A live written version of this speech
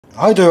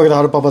はい、というわけで、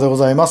ハルパパでご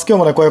ざいます。今日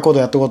もね、荒野行動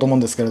やっていこうと思うん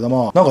ですけれど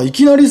も、なんかい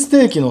きなりス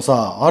テーキの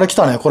さ、あれ来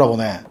たね、コラボ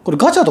ね。これ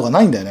ガチャとか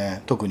ないんだよ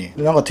ね、特に。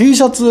なんか T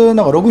シャツ、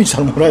なんかログインした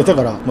らもらえた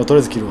から、まあ、とりあ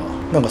えず着るわ。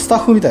なんかスタッ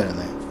フみたいだね。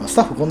ス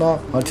タッフこんな、あ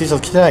れ T シャ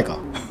ツ着てないか。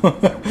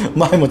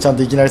前もちゃん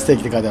といきなりステー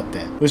キって書いてあって、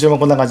後ろも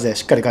こんな感じで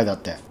しっかり書いてあっ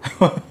て。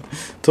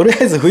とりあ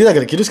えず冬だけ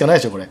で着るしかない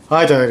でしょ、これ。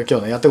はい、というわけで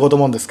今日ね、やっていこうと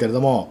思うんですけれど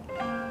も、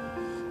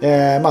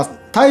まあ、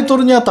タイト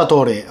ルにあった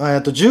通り、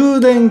充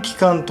電期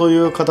間とい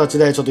う形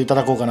でちょっといた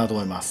だこうかなと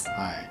思います。は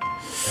い。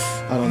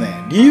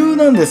理由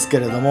なんですけ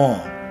れど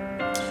も、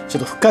ちょ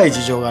っと深い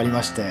事情があり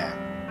まして、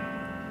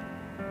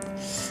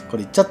これ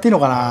言っちゃっていいの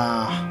か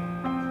な。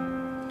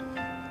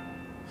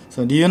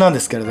その理由なんで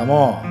すけれど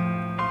も、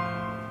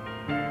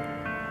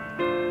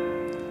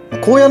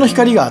荒野の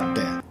光があっ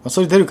て、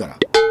それ出るから。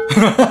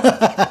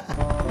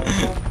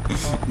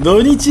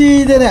土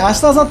日でね、明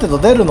日、明後日と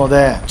出るの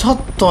で、ちょっ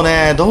と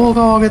ね、動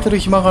画を上げてる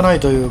暇がな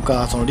いという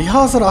か、そのリ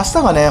ハーサル、明日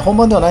がね、本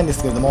番ではないんで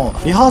すけれども、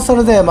リハーサ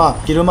ルで、まあ、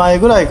昼前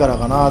ぐらいから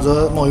かな、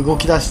もう動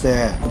き出し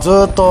て、ず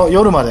ーっと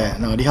夜まで、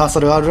なんかリハーサ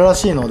ルがあるら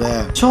しいので、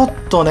ちょっ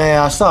とね、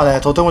明日はね、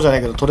とてもじゃな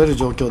いけど、撮れる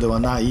状況では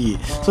ない。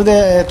それ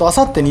で、明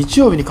後日日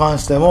曜日に関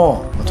して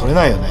も、撮れ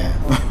ないよね。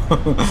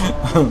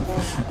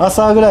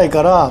朝ぐらい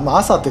から、まあ、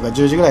朝っていうか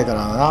10時ぐらいか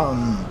らな、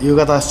夕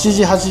方7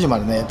時、8時ま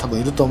でね、多分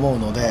いると思う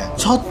ので、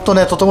ちょっと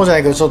ね、とてもじゃな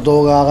いけど、ちょっと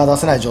動画が出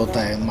せない状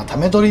態。まあ、た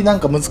め撮りなん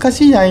か難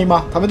しいな、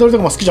今。ため撮りと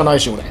かも好きじゃない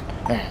し、俺。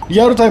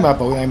リアルタイムはやっ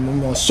ぱ、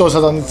もう視聴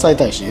者さんに伝え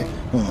たいし、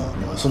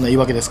そんな言い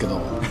訳ですけど。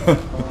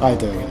はい、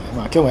というわけで、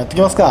まあ、今日もやって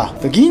きますか。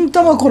銀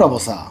魂コラボ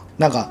さ、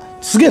なんか、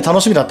すげえ楽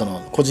しみだった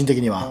の、個人的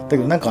には。だけ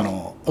ど、なんか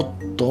おっ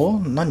と、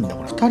何人だ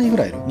これ、2人ぐ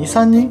らいいる ?2、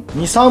3人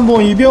 ?2、3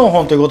本、イ・ビョン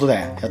ホンということで、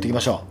やっていき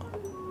ましょ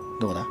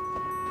う。どこだ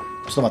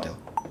ちょっと待って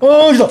よ。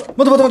来た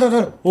待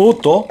っておっ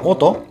と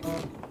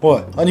お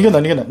い。逃げ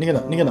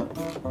んな。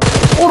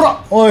お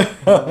らおい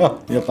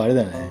やっぱあれ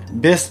だよね。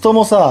ベスト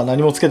もさ、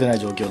何もつけてない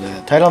状況で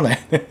耐えらんない。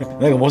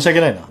なんか申し訳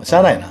ないな。しゃ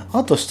あないな。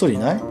あと一人い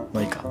ない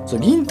まあいいか。そう、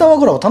銀魂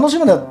コラボ楽し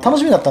みだった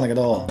んだけ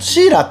ど、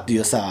シーラってい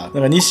うさ、なんか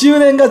2周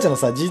年ガチャの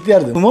さ、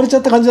GTR で埋もれちゃ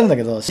った感じなんだ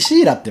けど、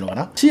シーラっていうのか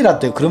なシーラっ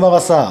ていう車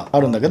がさ、あ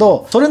るんだけ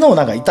ど、それの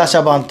なんかイタシ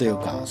ャ版という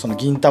か、その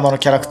銀魂の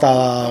キャラクタ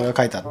ーが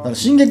書いてあった。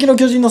進撃の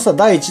巨人のさ、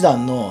第1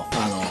弾の、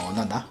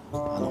なんだ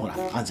ほら、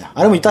あんじゃん。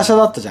あれもイタシャ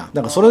だったじゃん。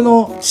なんかそれ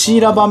のシ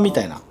ーラ版み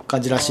たいな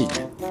感じらしい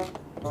ね。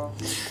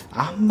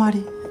あんま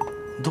り、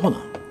どうなん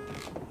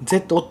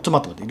絶対、おっと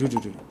待って、い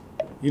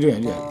るや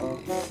ん。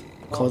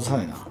顔出さ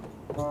ないな。ち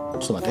ょ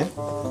っと待って。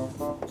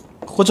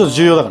ここちょっと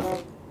重要だから。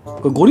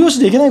これゴリ押し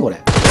でいけないこれ。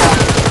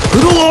フ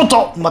ルオー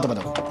ト待って。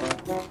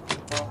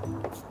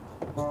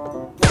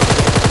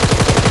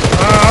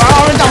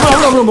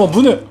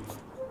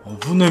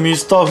危ねミ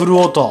スターフル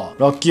オート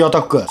ラッキーアタ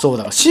ック。そう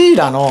だからシー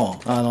ラの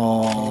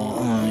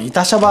イ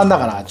タシャ版だ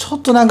からちょっ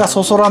となんか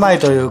そそらない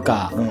という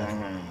か、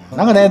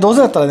なんかね、どう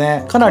せだったら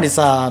ね、かなり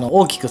さ、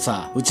大きく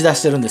さ、打ち出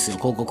してるんですよ、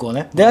広告を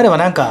ね。であれば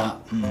なんか、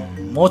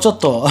もうちょっ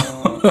と、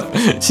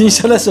新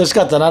車出してほし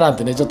かったななん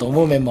てね、ちょっと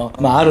思う面も、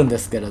まああるんで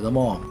すけれど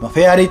も、まあ、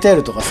フェアリーテー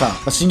ルとかさ、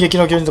進撃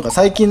の巨人とか、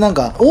最近なん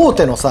か、大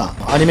手のさ、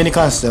アニメに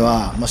関して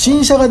は、まあ、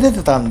新車が出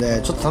てたん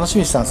で、ちょっと楽し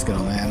みにしたんですけど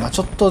ね、まあ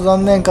ちょっと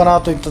残念か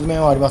なといった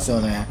面はあります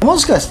よね。も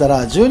しかした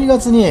ら、12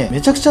月にめ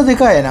ちゃくちゃで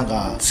かい、なん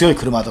か、強い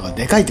車とか、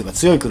でかいというか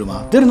強い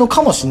車、出るの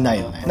かもしんない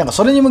よね。なんか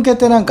それに向け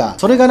てなんか、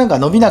それがなんか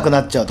伸びなく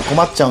なっちゃうと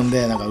困っちゃうん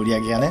で、なんか売り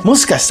上げがね、も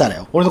しかしたら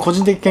よ、俺の個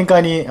人的見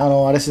解に、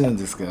あれしてるん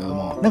ですけれど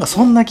も、なんか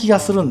そんな気が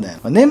するんだよ。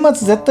年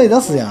末絶対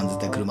出すやん、絶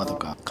対車と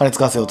か。金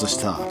使わせようとし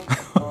てさ。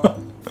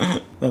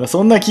なんか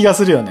そんな気が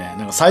するよね。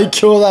なんか最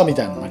強だみ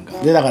たいななんか。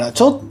で、だから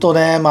ちょっと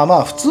ね、ま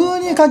あ普通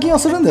に課金は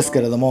するんですけ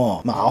れど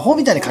も、まあアホ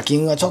みたいに課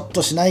金はちょっ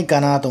としない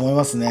かなと思い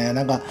ますね。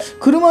なんか、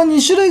車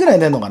2種類ぐらい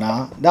出るのか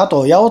な。で、あ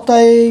と、八百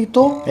隊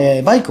と、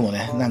バイクも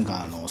ね、なん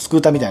かスク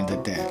ーターみたいに出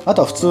て、あ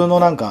とは普通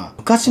のなんか、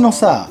昔の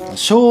さ、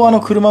昭和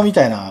の車み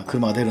たいな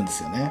車が出るんで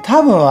すよね。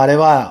多分あれ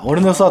は、俺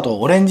の予想だと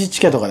オレンジ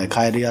チケとかで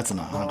買えるやつ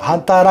な。なんかハ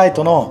ンターライ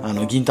トの、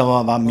銀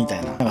魂版みた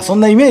いな。なんかそ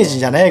んなイメージ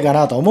じゃねえか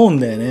なと思うん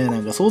だよね。な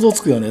んか想像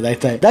つくよね、大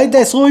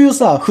体そういう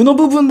さ、負の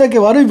部分だけ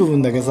悪い部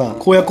分だけさ、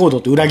荒野行動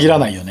って裏切ら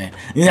ないよね。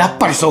やっ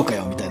ぱりそうか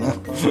よ、みたいな。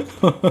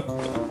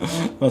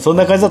まあそん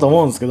な感じだと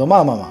思うんですけど、ま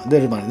あ、出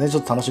るまでね、ち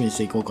ょっと楽しみにし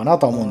ていこうかな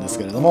とは思うんです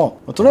けれども、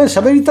とりあえず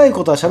喋りたい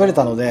ことは喋れ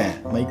たの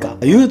で、まあいいか。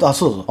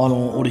そうだ、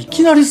俺い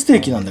きなりステ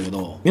ーキなんだけ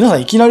ど、皆さ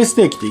んいきなりス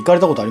テーキって行か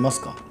れたことありま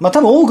すか？まあ多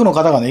分多くの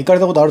方がね、行かれ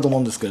たことあると思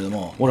うんですけれど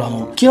も、俺い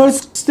きなり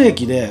ステー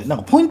キで、なん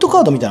かポイント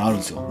カードみたいなのあるん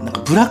ですよ。なん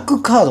かブラッ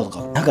クカードと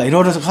か、なんかい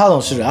ろいろカード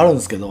の種類あるん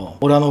ですけど、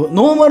俺ノ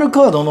ーマル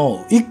カード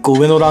の1個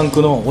上のラン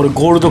クの、俺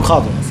ゴールドカ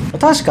ードなんですよ。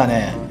確か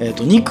ね、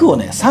肉を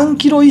ね、3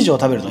キロ以上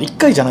食べると、1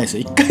回じゃないです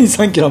よ。1回に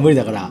3キロは無理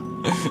だから、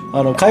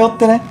通っ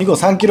てね、肉を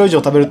3キロ以上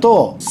食べる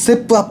と、ス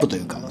テップアップとい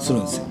うか、する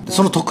んですよ。で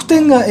その得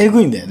点がえ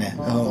ぐいんだよね。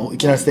い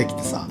きなりステーキっ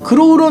てさ、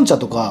黒ウーロン茶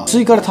とか、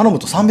追加で頼む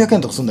と300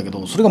円とかするんだけ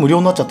ど、それが無料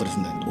になっちゃったりす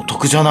るんだよ。お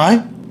得じゃな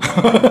い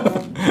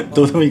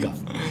どうでもいいか。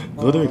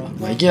どうでもいいか。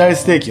まあ、いきなり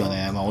ステーキは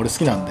ね、まあ俺好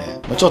きなんで、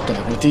まあ、ちょっとね、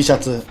この T シャ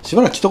ツ、し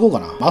ばらく着とこうか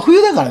な。真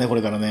冬だからね、こ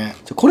れからね。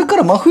これか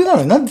ら真冬な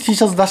のになんで T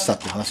シャツ出したっ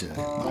ていう話だ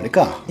ね。まあ、あれ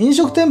か。飲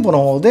食店舗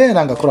の方で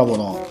なんかコラボ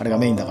のあれが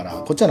メインだから、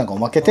こっちはなんかお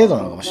まけ程度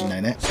なのかもしんな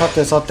いね。さ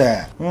てさて、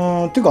て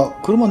いうか、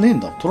車ねえん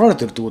だ。取られ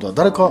てるってことは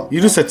誰か、い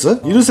る説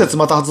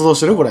また発動し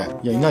てるこれ。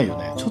いや、いないよ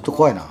ね。ちょっと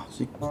怖いな。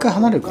一回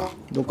離れるか。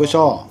どこいし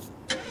ょ。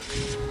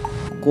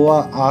ここ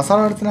は、あ、漁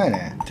られてない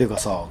ね。っていうか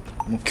さ、も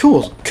う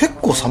今日結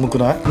構寒く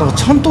ない？なんか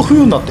ちゃんと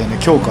冬になったよね、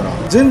今日から。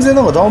全然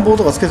なんか暖房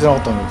とかつけてなか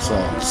ったんだけどさ、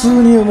普通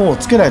にもう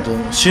つけないと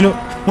死ぬ。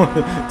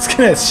つ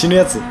けないと死ぬ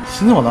やつ。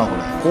死ぬわな、こ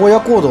れ。荒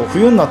野行動、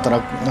冬になったら、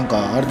なん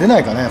かあれ出な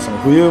いかね、その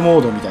冬モ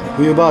ードみたいな、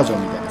冬バージョ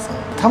ンみたいなさ。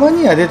たま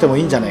には出ても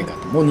いいんじゃないか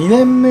と。もう2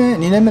年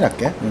目だっ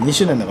け ?2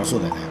 周年だからそ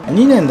うだよね。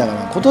2年だか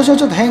ら、今年は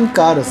ちょっと変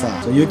化あるさ、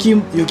雪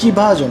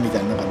バージョンみた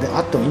いなのが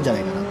あってもいいんじゃな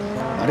いかな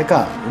と。あれ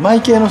か、うま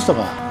い系の人が、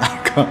な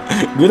んか、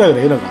ぐだぐだ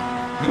言うのか。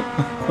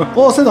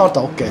お、セダンあっ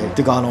た、オッケー。っ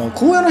ていうか、荒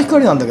野の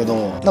光なんだけど、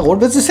なんか俺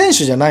別に選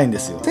手じゃないんで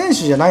すよ。選手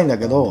じゃないんだ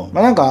けど、ま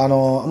あなんか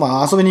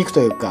まあ遊びに行くと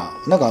いうか、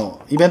なんか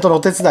イベントのお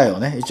手伝いを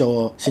ね、一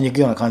応しに行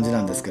くような感じ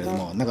なんですけれど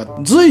も、なんか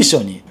随所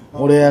に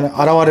俺現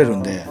れる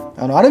んで、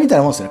あれみたい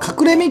なもんですよね。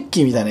隠れミッ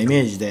キーみたいなイ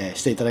メージで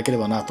していただけれ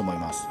ばなと思い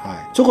ます。は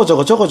い。ちょこちょ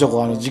こ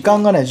時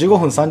間がね、15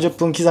分30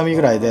分刻み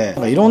ぐらいで、な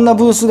んかいろんな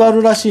ブースがあ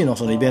るらしいの、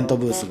そのイベント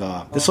ブース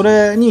が。で、そ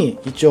れに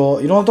一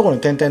応いろんなところ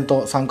に点々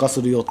と参加す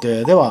る予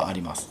定ではあ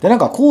ります。で、なん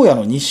か荒野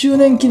の2周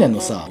年記念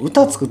のさ、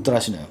歌作ったら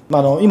しいのよ。ま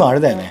あ今あれ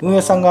だよね。運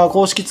営さんが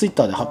公式ツイッ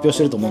ターで発表し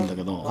てると思うんだ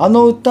けど、あ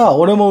の歌、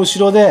俺も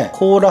後ろで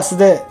コーラス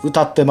で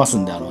歌ってます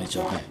んで、一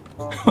応、は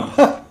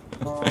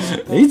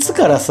い。いつ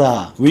から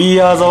さ、We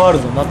Are the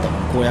World になったの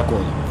荒野行動。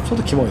ちょっ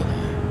とキモいよね。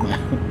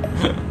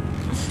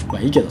ま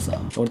あいいけどさ、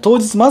俺当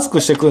日マスク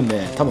してくん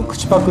で、多分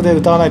口パクで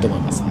歌わないと思い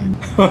ます。は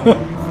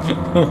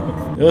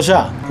い、よっし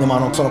ゃ。で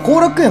もその後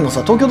楽園の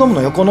さ、東京ドーム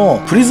の横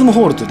のプリズム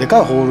ホールってでか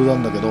いホールな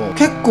んだけど、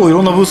結構い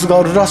ろんなブースが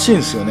あるらしいん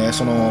ですよね。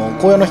その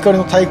荒野の光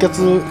の対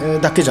決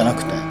だけじゃな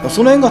くて、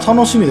その辺が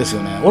楽しみです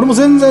よね。俺も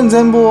全然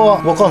全貌は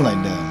分かんない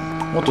んで。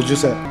もっと重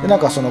生で、なん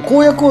かその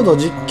荒野行動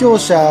実況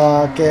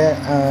者系、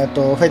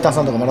フェイター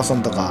さんとかマラソ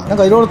ンとか、なん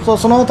かいろいろと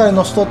そのあたり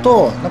の人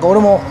と、なんか俺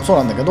もそう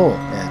なんだけど、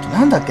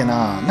なんだっけ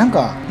な、なん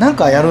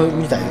かやる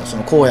みたいよ、そ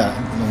の荒野の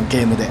ゲ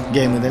ー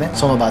ムでね、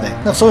その場で。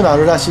なんかそういうのあ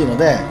るらしいの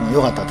で、よ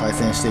かったら対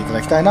戦していた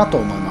だきたいなと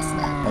思います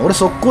ね。俺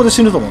速攻で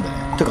死ぬと思うんでね。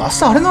てか明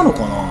日あれなのか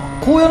な、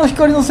荒野の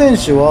光の選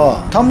手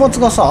は端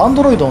末がさ、アン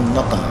ドロイドに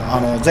なったの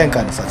よ。前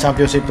回のさ、チャン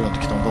ピオンシップの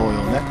時と同様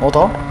ね。お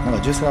となんか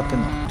銃声鳴って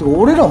んな。てか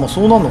俺らも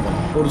そうなんのかな。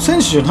俺選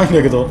手じゃないん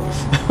だけど。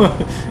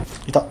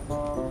いた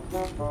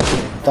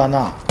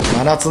な。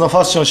真夏のフ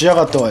ァッションしや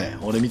がっておい。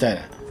俺みたい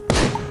な。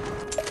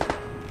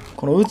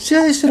この打ち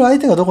合いしてる相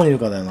手がどこにいる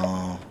かだよな。な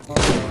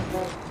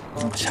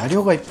んか車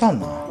両がいっぱいあん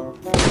な。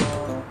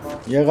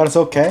嫌がらせ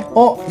OK？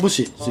 お、武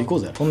士。ちょっと行こう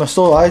ぜ。そんな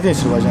人を相手に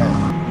する場合じゃない。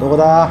どこ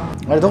だあ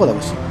れどこだ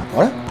武士。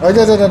あれあれ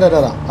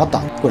だ。あった。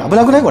これ危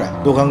なくないこれ。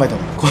どう考えても。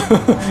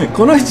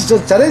この人ちょ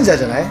っとチャレンジャー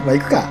じゃない？まあ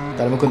行くか。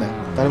誰も来んな。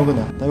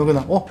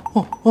お、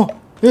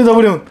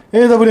AWM。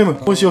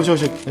よし。よ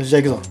し、じゃ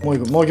あ行くぞ。もう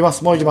行きま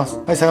す。は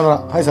い、さよな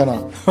ら。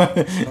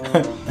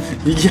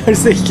いきなり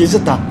正規消えちゃ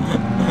っ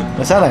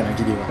た。しゃあないな、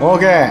ギリは。オー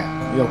ケ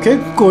ー。いや、結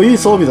構いい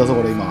装備だぞ、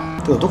これ今。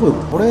てか、どここ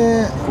こら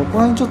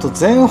辺ちょっと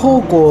全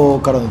方向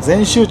からの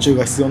全集中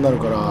が必要になる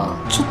から、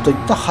ちょっと一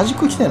旦端っ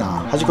こ行きたいな。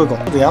端っこ行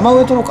こう。ちょっと山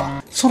上取ろう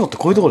か。ソロって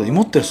こういうところで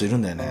芋ってる人いる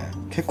んだよね。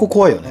結構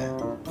怖いよね。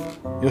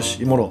よ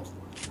し、芋ろう。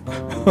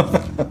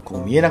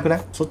こう見えなくな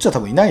い？そっちは多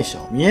分いないでし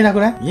ょ。見えなく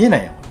ない？見え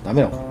ないよ。ダ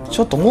メだもん。ち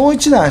ょっともう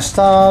一段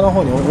下の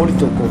方に降り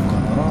ておこうか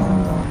な。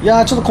い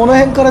やー、ちょっとこの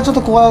辺からちょっ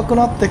と怖く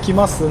なってき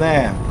ます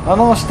ね。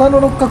下の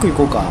六角行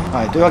こうか。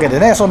はい、というわけで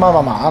ね、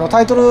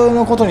タイトル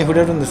のことに触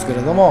れるんですけ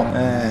れども、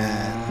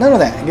なの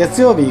で、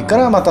月曜日か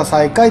らまた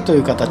再開とい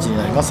う形に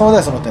なりますの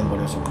で、その点ご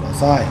了承くだ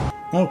さい。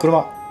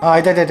車。あ、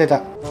いた。よ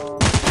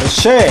っ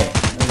しゃい。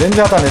全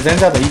然当たんね、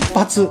一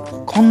発。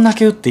こんだ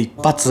け撃って一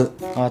発。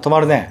あ、止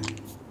まるね。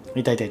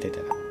いた。ちょっ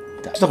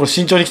とこれ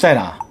慎重に行きたい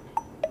な。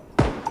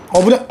あ、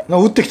危ね。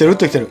撃ってきて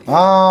る。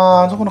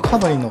あそこの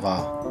角にいんの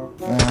か。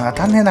当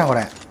たんねえな、こ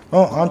れ。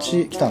アン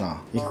チ来た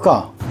な。行く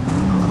か。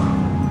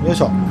よい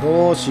しょ。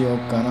どうしよう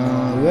か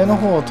な。上の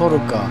方を取る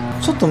か。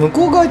ちょっと向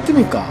こう側行ってみ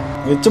るか。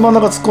めっちゃ真ん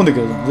中突っ込んでく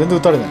るけど、全然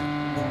撃たれない。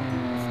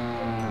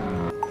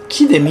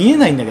木で見え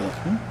ないんだけど。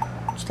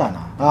来たな。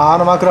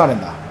マクラーレ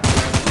ンだ。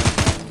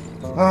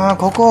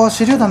ここ、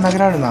手榴弾投げ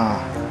られるな。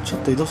ちょ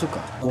っと移動するか。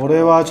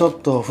俺はちょっ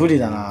と不利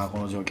だな、こ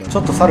の状況。ち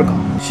ょっと去るか。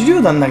手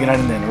榴弾投げられ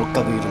るんだよね、六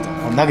角いると。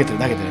投げてる。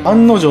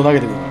案の定投げ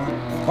てくる。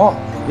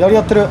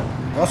やってる。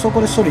あそこ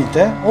で一人い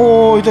て。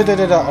おー、いた。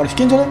あれ、引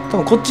けんじゃね？多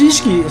分こっち意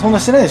識そんな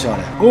してないでしょ、あ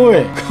れ。お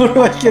い、これ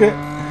は引ける。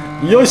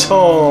よいし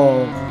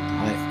ょー。は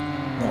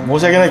い。申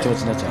し訳ない気持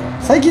ちになっちゃう。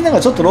最近なん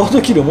かちょっとロー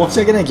ドキル申し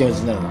訳ない気持ち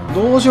になるな。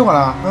どうしよう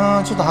か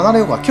な。ちょっと離れ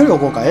ようか。距離を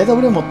置こうか。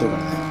AW 持ってるか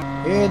ら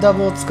ね。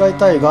AW を使い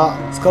たいが、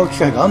使う機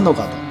会があんの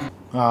か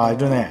と。い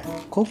るね。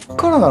こっ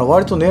からなら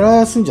割と狙い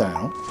やすいんじゃな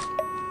いの？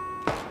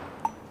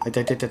い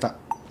た。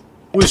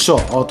おいしょ、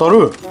当た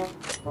る。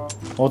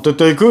当て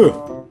ていく。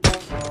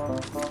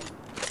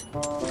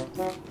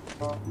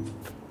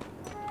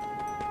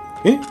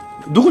え、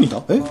どこにいた？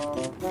え、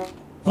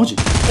マジ？お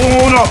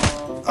ーら、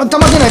あ、弾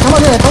出ない。あ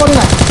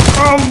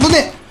ー、ぶ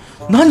ね。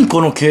何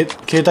この携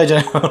帯じゃ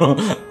ない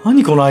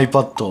何この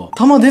iPad。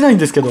弾出ないん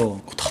ですけど、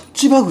タッ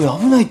チバグ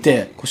危ないっ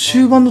て。これ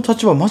終盤のタッ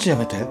チバグマジや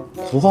めて。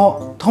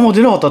怖っ。弾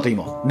出なかったって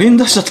今。連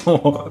打しちゃったも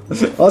ん。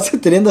焦っ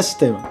て連打しちゃっ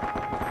た今。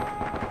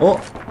お、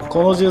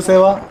この銃声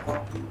は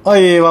は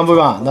い、ワンブ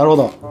ガン。なるほ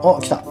ど。お、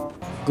来た。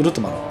ぐるっ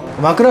と回る。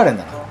マクラーレン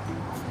だな。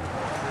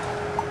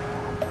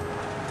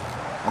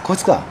あ、こい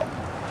つか。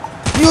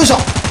よいしょ。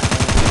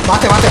待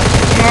て。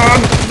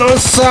どうっ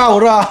さ、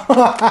俺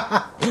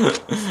は。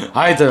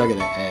はい、というわけ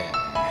で、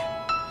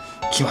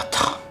決まっ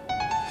た。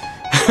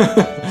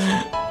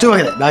というわ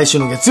けで、来週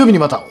の月曜日に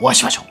またお会い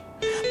しましょう。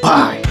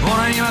バイ。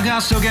俺に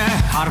任せとけ、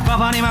ハルパ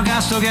パに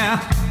任せとけ。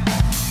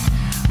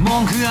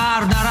文句が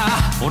あるなら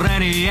俺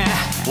に言え。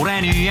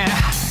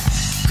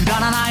くだ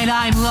らない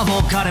ライブは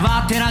僕から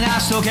割って流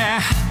しとけ。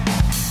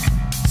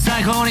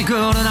最高にク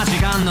ールな時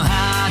間の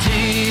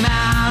始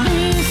まり。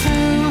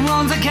Listen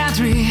on the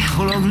country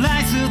ホログラ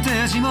イステ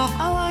ージも